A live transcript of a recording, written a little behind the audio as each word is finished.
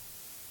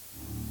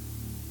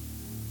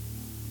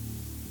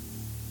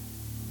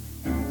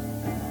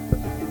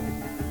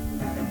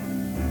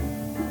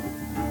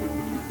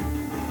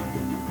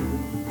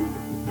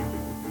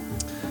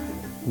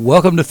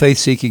Welcome to Faith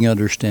Seeking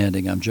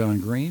Understanding. I'm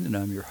John Green, and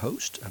I'm your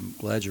host. I'm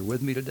glad you're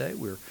with me today.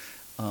 We're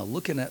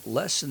looking at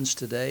lessons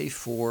today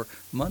for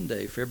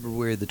Monday,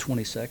 February the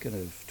 22nd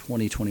of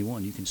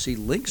 2021. You can see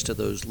links to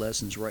those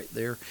lessons right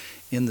there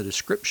in the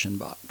description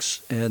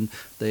box. And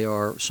they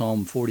are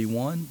Psalm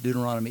 41,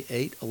 Deuteronomy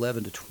 8,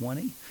 11 to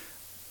 20,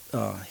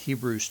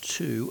 Hebrews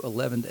 2,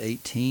 11 to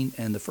 18,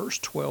 and the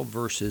first 12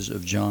 verses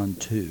of John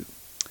 2.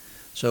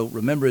 So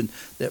remembering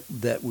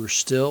that we're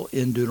still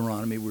in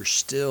Deuteronomy, we're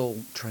still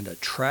trying to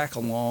track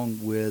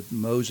along with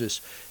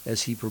Moses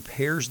as he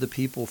prepares the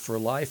people for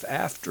life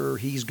after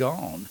he's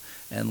gone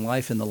and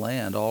life in the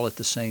land all at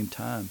the same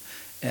time.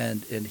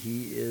 And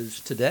he is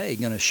today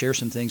going to share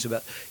some things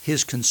about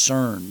his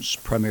concerns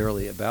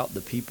primarily about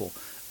the people.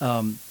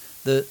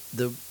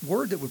 The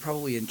word that would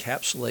probably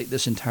encapsulate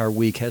this entire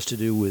week has to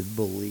do with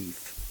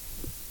belief.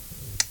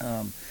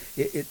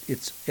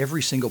 It's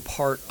every single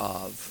part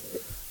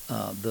of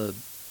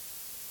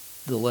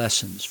the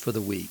lessons for the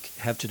week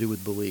have to do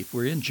with belief.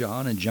 We're in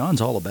John, and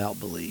John's all about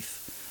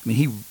belief. I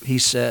mean, he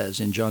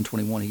says in John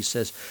 21, he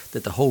says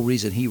that the whole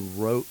reason he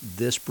wrote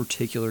this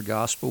particular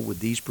gospel with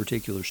these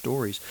particular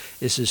stories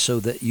is so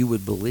that you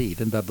would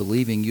believe, and by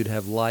believing you'd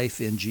have life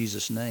in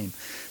Jesus' name.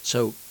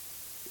 So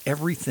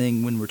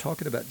everything, when we're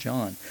talking about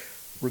John,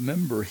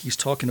 remember he's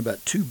talking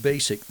about two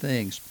basic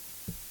things.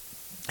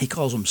 He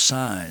calls them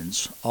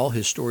signs. All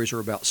his stories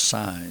are about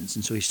signs.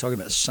 And so he's talking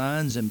about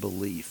signs and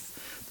belief.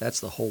 That's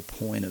the whole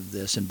point of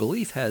this. And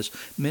belief has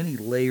many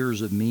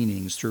layers of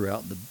meanings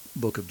throughout the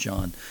book of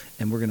John.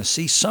 And we're going to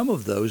see some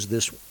of those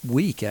this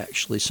week,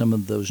 actually, some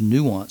of those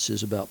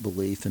nuances about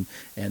belief.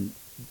 And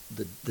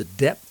the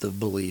depth of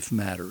belief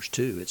matters,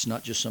 too. It's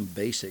not just some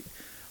basic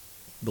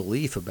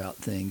belief about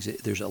things.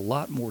 There's a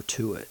lot more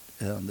to it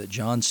that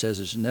John says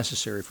is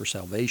necessary for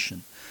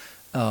salvation.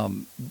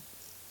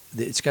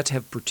 It's got to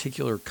have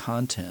particular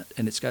content,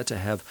 and it's got to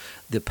have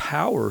the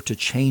power to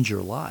change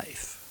your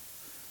life,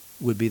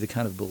 would be the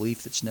kind of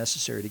belief that's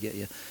necessary to get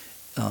you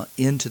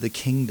into the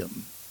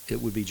kingdom.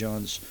 It would be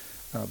John's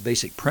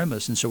basic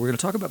premise. And so we're going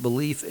to talk about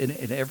belief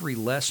in every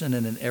lesson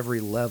and in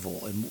every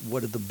level, and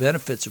what are the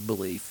benefits of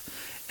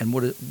belief, and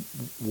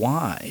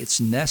why it's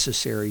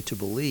necessary to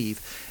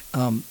believe.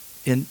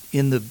 In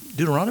the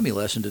Deuteronomy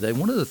lesson today,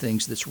 one of the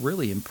things that's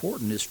really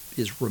important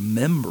is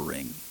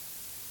remembering.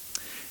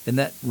 And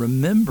that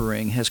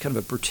remembering has kind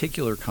of a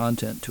particular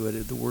content to it.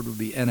 The word would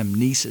be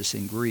anamnesis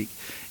in Greek.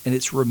 And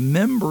it's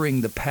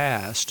remembering the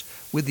past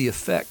with the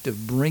effect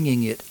of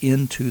bringing it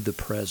into the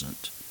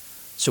present.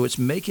 So it's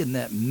making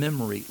that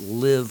memory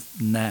live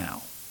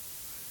now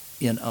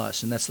in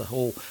us. And that's the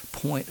whole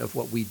point of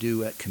what we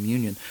do at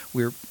communion.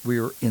 We're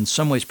in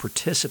some ways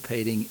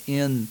participating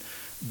in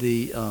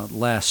the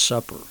Last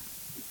Supper,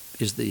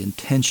 is the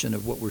intention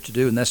of what we're to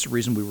do. And that's the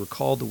reason we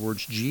recall the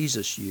words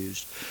Jesus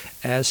used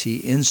as he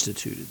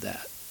instituted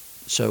that.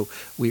 So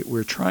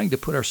we're trying to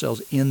put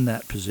ourselves in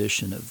that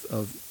position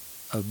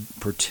of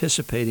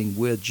participating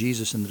with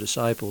Jesus and the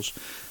disciples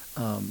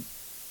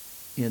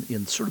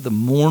in sort of the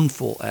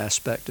mournful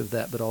aspect of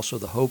that, but also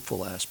the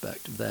hopeful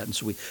aspect of that. And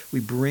so we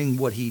bring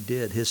what he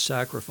did, his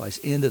sacrifice,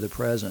 into the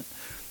present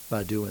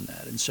by doing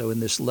that. And so in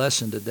this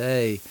lesson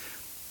today,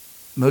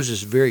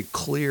 Moses is very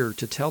clear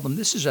to tell them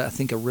this is, I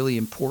think, a really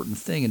important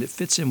thing, and it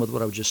fits in with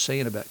what I was just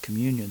saying about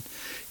communion.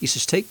 He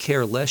says, take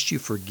care lest you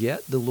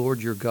forget the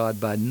Lord your God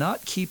by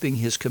not keeping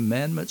his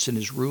commandments and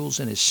his rules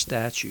and his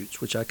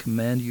statutes, which I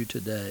command you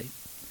today.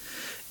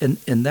 And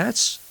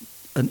that's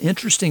an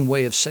interesting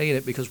way of saying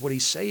it, because what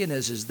he's saying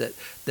is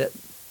that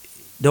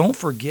don't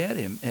forget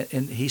him.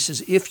 And he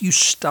says, if you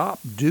stop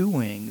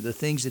doing the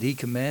things that he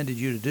commanded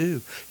you to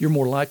do, you're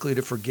more likely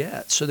to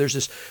forget. So there's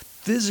this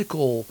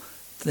physical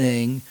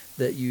thing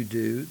that you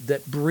do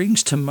that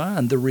brings to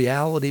mind the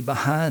reality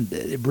behind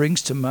it. It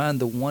brings to mind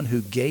the one who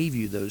gave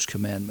you those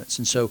commandments.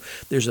 And so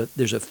there's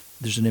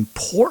an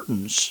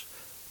importance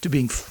to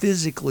being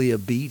physically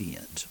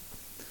obedient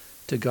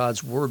to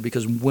God's word,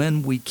 because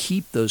when we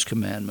keep those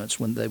commandments,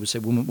 when they would say,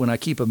 when I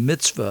keep a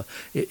mitzvah,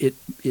 it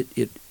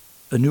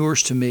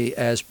inures to me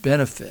as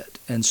benefit.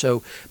 And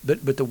so,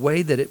 but the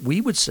way that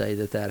we would say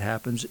that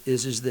happens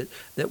is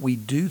that we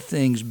do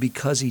things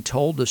because he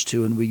told us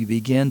to, and we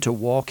begin to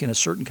walk in a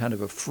certain kind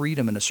of a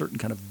freedom and a certain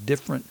kind of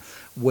different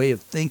way of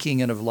thinking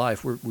and of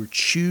life. We're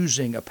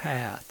choosing a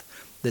path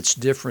that's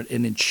different,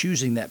 and in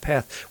choosing that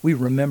path, we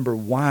remember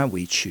why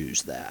we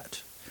choose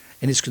that.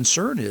 And his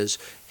concern is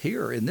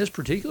here in this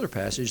particular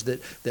passage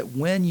that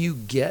when you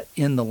get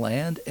in the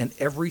land and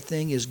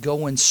everything is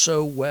going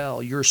so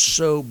well, you're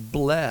so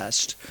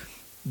blessed,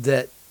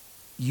 that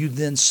you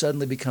then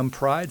suddenly become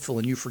prideful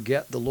and you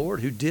forget the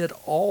Lord who did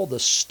all the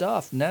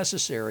stuff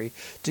necessary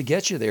to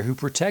get you there, who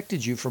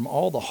protected you from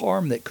all the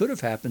harm that could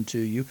have happened to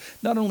you,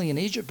 not only in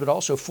Egypt, but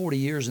also 40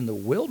 years in the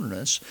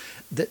wilderness,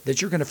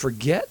 that you're going to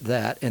forget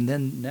that, and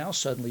then now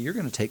suddenly you're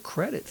going to take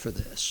credit for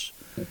this.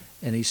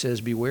 And he says,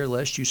 beware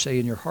lest you say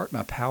in your heart,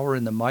 my power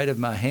and the might of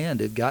my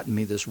hand have gotten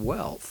me this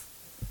wealth.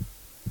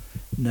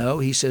 No,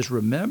 he says,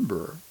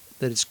 remember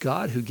that it's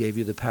God who gave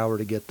you the power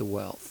to get the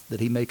wealth, that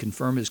he may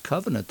confirm his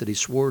covenant that he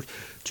swore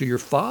to your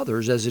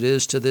fathers as it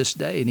is to this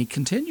day. And he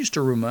continues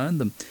to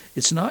remind them,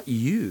 it's not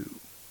you.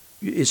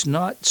 It's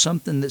not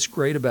something that's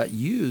great about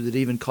you that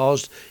even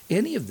caused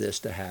any of this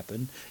to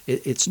happen.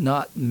 It's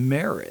not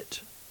merit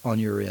on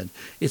your end.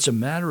 It's a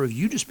matter of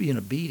you just being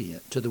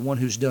obedient to the one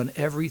who's done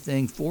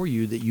everything for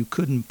you that you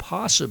couldn't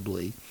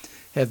possibly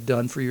have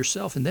done for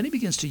yourself. And then he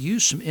begins to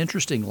use some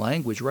interesting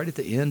language right at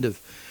the end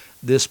of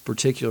this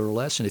particular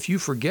lesson. If you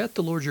forget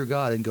the Lord your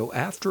God and go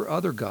after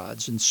other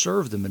gods and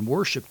serve them and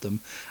worship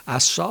them, I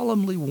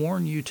solemnly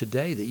warn you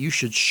today that you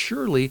should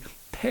surely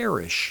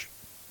perish.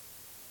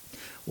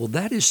 Well,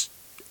 that is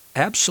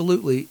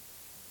absolutely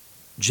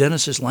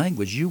Genesis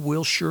language. You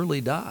will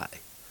surely die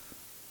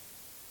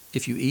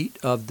if you eat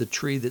of the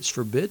tree that's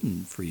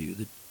forbidden for you,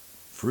 the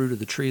fruit of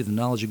the tree of the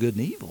knowledge of good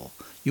and evil.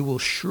 You will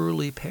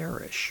surely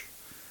perish.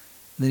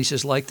 And then he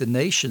says, like the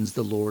nations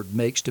the Lord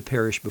makes to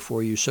perish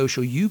before you, so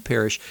shall you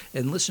perish.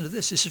 And listen to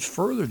this. This is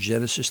further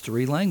Genesis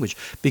 3 language.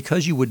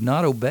 Because you would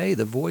not obey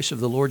the voice of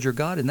the Lord your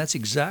God. And that's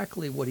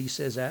exactly what he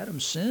says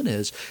Adam's sin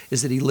is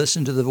that he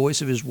listened to the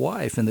voice of his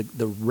wife. And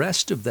the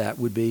rest of that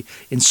would be,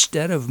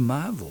 instead of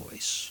my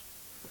voice.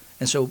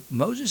 And so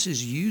Moses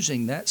is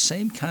using that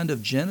same kind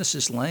of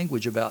Genesis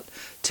language about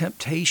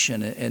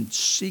temptation and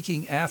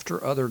seeking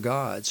after other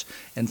gods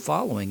and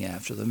following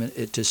after them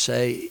to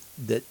say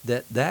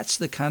that's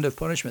the kind of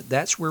punishment.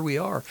 That's where we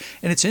are.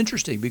 And it's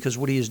interesting because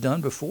what he has done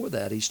before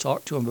that, he's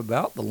talked to them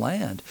about the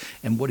land,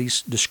 and what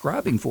he's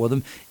describing for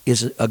them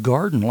is a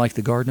garden like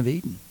the Garden of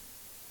Eden.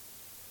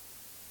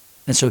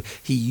 And so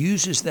he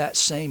uses that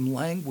same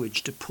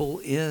language to pull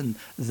in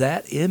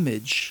that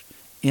image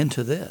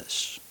into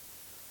this.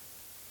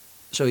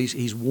 So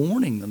he's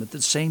warning them that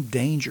the same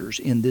dangers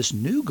in this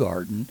new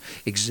garden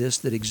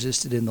exist that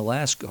existed in the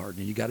last garden.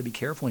 And you got to be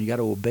careful, and you got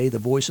to obey the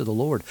voice of the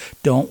Lord.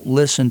 Don't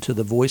listen to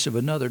the voice of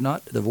another,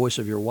 not the voice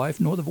of your wife,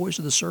 nor the voice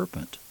of the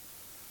serpent.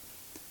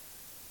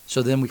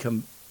 So then we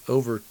come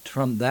over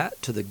from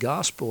that to the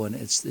gospel, and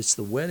it's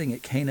the wedding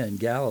at Cana in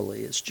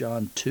Galilee. It's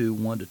John 2,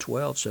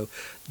 1-12. So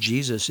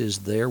Jesus is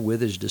there with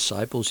his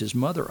disciples. His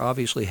mother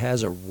obviously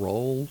has a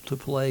role to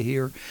play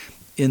here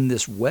in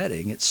this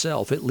wedding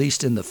itself, at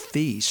least in the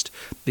feast,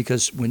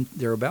 because when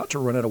they're about to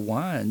run out of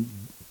wine,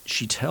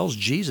 she tells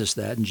Jesus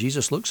that, and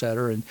Jesus looks at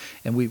her, and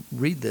we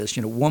read this,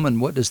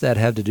 woman, what does that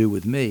have to do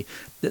with me?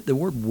 The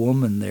word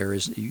woman there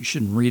is, you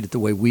shouldn't read it the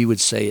way we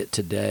would say it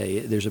today.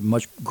 There's a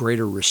much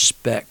greater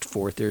respect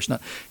for it.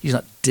 He's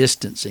not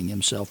distancing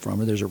himself from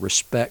her. There's a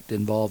respect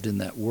involved in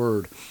that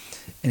word.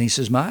 And he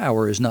says, my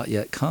hour is not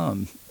yet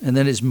come. And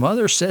then his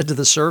mother said to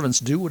the servants,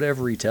 do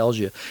whatever he tells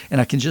you. And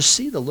I can just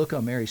see the look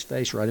on Mary's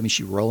face, right? I mean,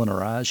 she's rolling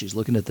her eyes. She's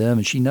looking at them,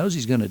 and she knows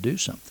he's going to do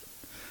something.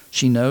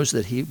 She knows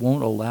that he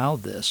won't allow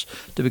this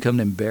to become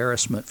an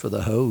embarrassment for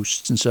the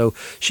hosts. And so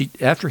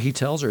after he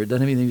tells her it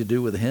doesn't have anything to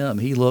do with him,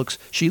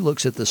 she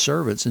looks at the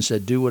servants and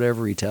said, do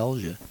whatever he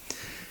tells you.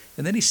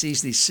 And then he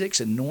sees these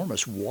 6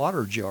 enormous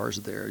water jars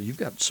there. You've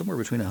got somewhere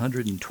between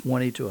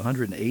 120 to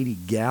 180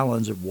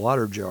 gallons of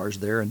water jars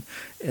there, and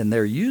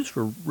they're used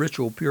for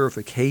ritual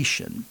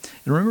purification.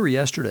 And remember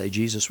yesterday,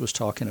 Jesus was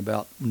talking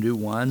about new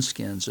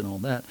wineskins and all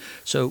that.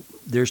 So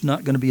there's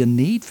not going to be a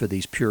need for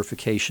these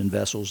purification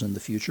vessels in the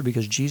future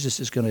because Jesus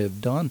is going to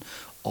have done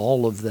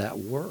all of that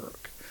work.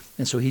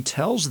 And so he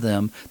tells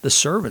them, the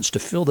servants, to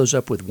fill those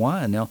up with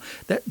wine. Now,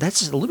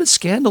 that's a little bit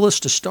scandalous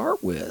to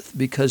start with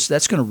because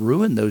that's going to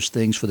ruin those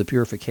things for the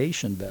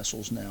purification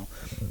vessels now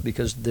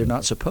because they're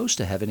not supposed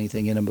to have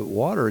anything in them but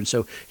water. And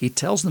so he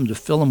tells them to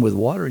fill them with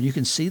water, and you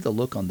can see the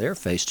look on their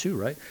face too,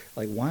 right?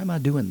 Like, why am I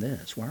doing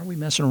this? Why are we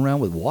messing around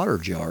with water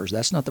jars?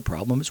 That's not the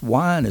problem. It's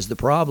wine is the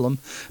problem.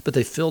 But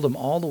they filled them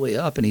all the way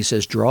up, and he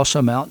says, draw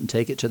some out and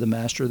take it to the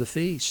master of the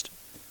feast.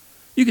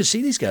 You can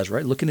see these guys,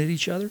 right, looking at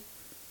each other.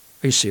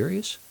 Are you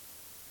serious?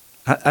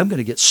 I'm going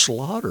to get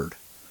slaughtered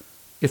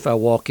if I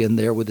walk in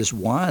there with this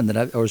wine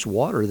or this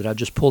water that I've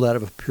just pulled out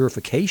of a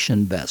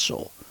purification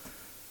vessel.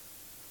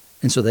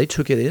 And so they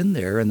took it in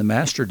there, and the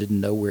master didn't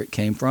know where it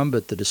came from,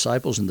 but the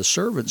disciples and the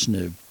servants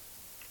knew.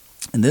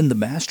 And then the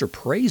master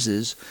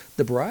praises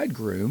the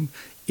bridegroom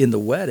in the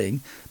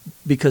wedding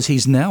because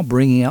he's now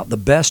bringing out the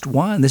best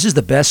wine. This is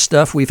the best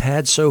stuff we've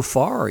had so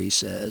far, he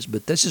says,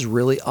 but this is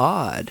really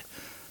odd.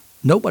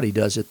 Nobody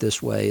does it this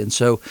way. And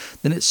so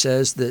then it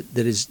says that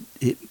this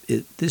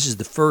is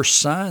the first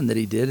sign that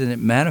he did, and it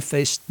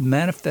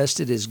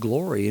manifested his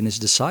glory, and his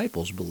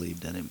disciples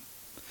believed in him.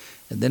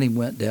 And then he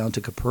went down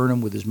to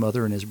Capernaum with his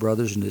mother and his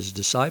brothers and his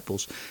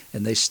disciples,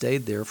 and they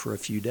stayed there for a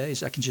few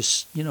days. I can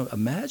just,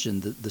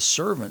 imagine the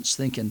servants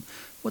thinking,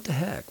 what the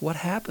heck? What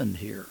happened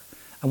here?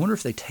 I wonder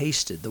if they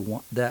tasted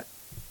that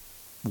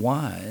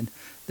wine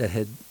that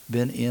had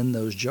been in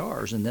those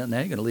jars. And then now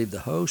you're going to leave the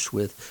host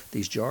with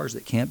these jars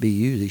that can't be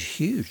used, these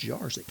huge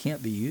jars that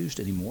can't be used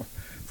anymore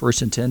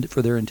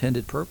for their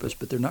intended purpose,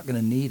 but they're not going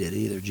to need it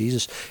either.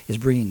 Jesus is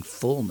bringing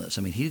fullness.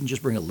 I mean, he didn't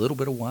just bring a little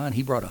bit of wine.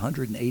 He brought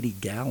 180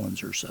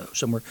 gallons or so,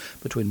 somewhere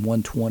between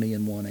 120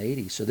 and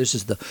 180. So this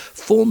is the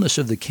fullness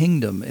of the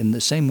kingdom in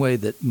the same way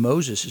that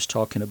Moses is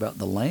talking about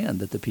the land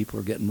that the people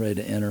are getting ready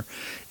to enter.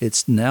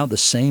 It's now the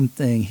same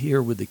thing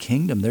here with the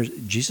kingdom.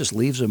 Jesus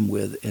leaves them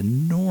with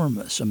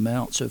enormous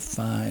amounts of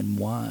fine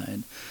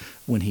wine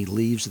when he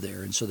leaves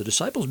there. And so the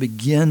disciples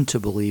begin to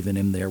believe in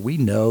him there. We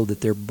know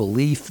that their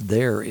belief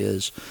there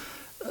is,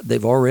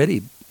 they've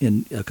already,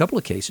 in a couple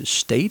of cases,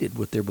 stated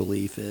what their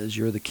belief is.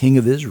 You're the King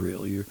of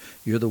Israel.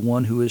 You're the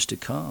one who is to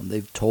come.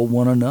 They've told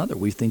one another,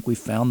 we think we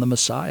found the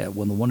Messiah, the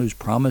one who's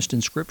promised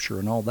in Scripture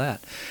and all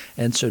that.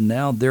 And so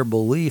now their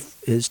belief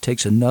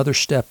takes another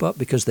step up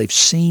because they've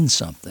seen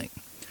something.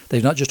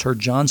 They've not just heard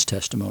John's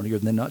testimony, or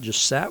they've not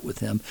just sat with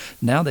him.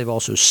 Now they've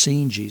also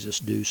seen Jesus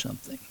do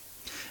something.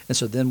 And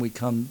so then we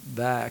come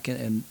back,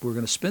 and we're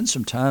going to spend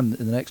some time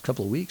in the next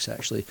couple of weeks,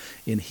 actually,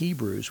 in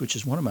Hebrews, which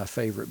is one of my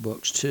favorite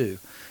books, too.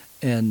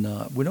 And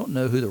we don't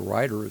know who the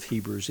writer of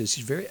Hebrews is.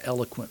 He's a very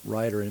eloquent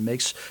writer, and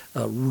makes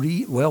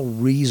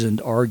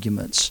well-reasoned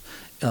arguments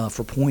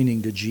for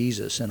pointing to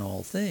Jesus in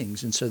all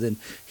things. And so then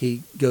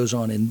he goes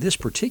on in this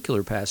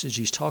particular passage,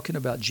 he's talking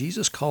about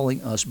Jesus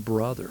calling us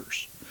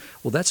brothers.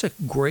 Well, that's a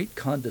great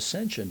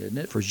condescension, isn't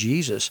it, for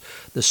Jesus,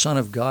 the Son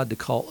of God, to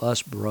call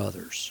us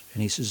brothers.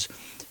 And he says,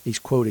 he's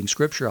quoting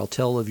Scripture, I'll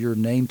tell of your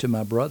name to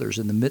my brothers.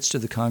 In the midst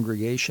of the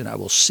congregation, I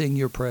will sing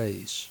your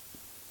praise.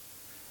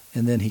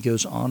 And then he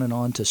goes on and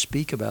on to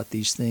speak about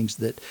these things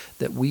that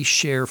we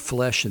share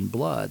flesh and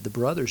blood, the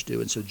brothers do.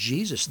 And so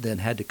Jesus then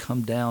had to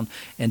come down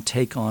and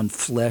take on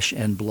flesh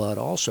and blood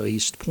also.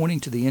 He's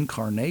pointing to the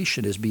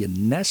incarnation as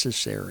being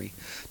necessary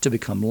to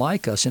become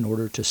like us in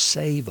order to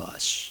save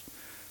us,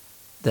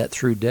 that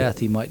through death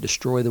he might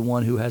destroy the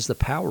one who has the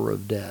power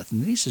of death.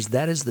 And he says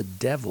that is the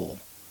devil.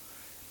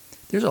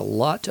 There's a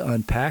lot to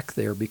unpack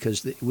there,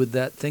 because with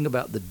that thing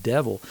about the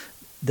devil,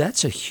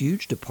 that's a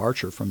huge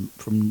departure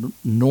from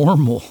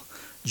normal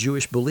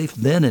Jewish belief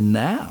then and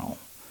now,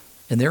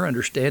 and their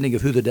understanding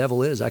of who the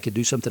devil is. I could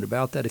do something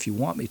about that if you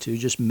want me to.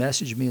 Just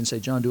message me and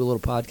say, John, do a little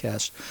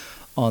podcast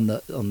on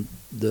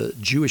the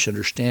Jewish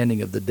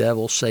understanding of the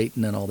devil,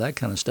 Satan, and all that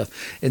kind of stuff.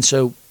 And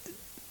so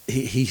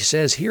he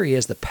says here he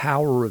has the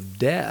power of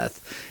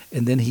death,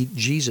 and then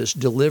Jesus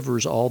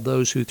delivers all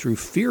those who through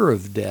fear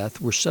of death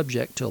were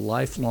subject to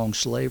lifelong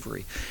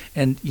slavery.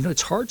 And,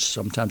 it's hard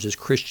sometimes as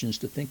Christians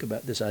to think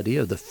about this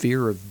idea of the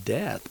fear of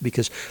death,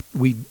 because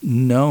we've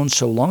known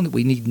so long that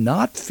we need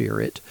not fear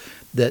it,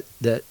 that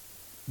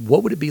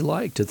what would it be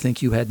like to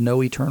think you had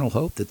no eternal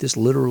hope, that this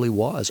literally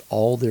was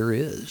all there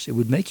is? It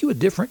would make you a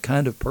different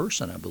kind of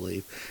person, I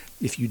believe,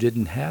 if you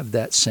didn't have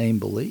that same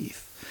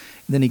belief.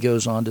 Then he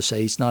goes on to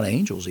say it's not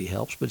angels he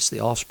helps, but it's the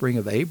offspring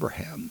of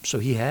Abraham. So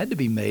he had to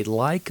be made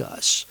like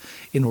us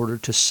in order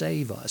to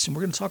save us. And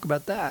we're going to talk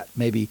about that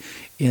maybe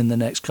in the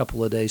next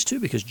couple of days too,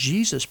 because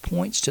Jesus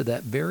points to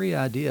that very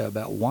idea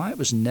about why it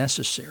was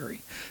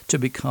necessary to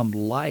become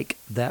like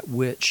that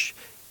which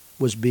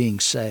was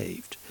being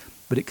saved.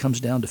 But it comes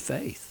down to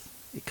faith.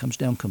 It comes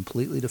down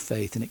completely to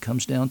faith. And it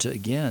comes down to,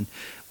 again,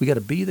 we got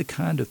to be the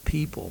kind of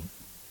people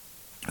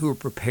who are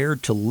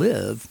prepared to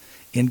live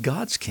in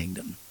God's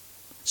kingdom.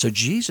 So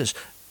Jesus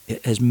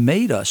has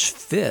made us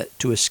fit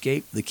to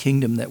escape the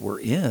kingdom that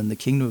we're in, the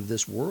kingdom of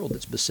this world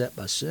that's beset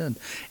by sin.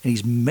 And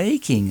he's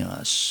making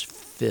us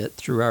fit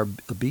through our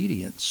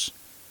obedience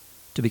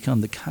to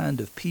become the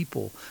kind of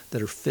people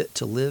that are fit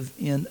to live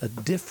in a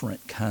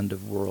different kind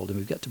of world. And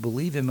we've got to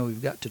believe him, and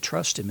we've got to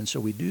trust him. And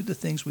so we do the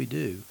things we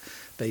do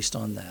based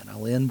on that.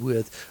 I'll end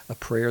with a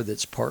prayer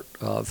that's part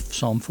of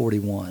Psalm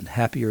 41.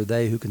 Happy are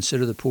they who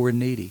consider the poor and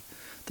needy.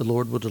 The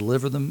Lord will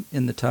deliver them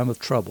in the time of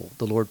trouble.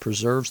 The Lord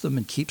preserves them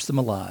and keeps them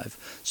alive,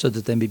 so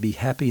that they may be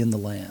happy in the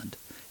land.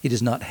 He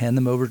does not hand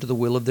them over to the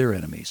will of their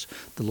enemies.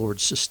 The Lord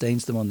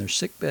sustains them on their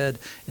sickbed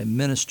and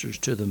ministers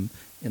to them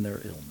in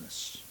their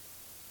illness.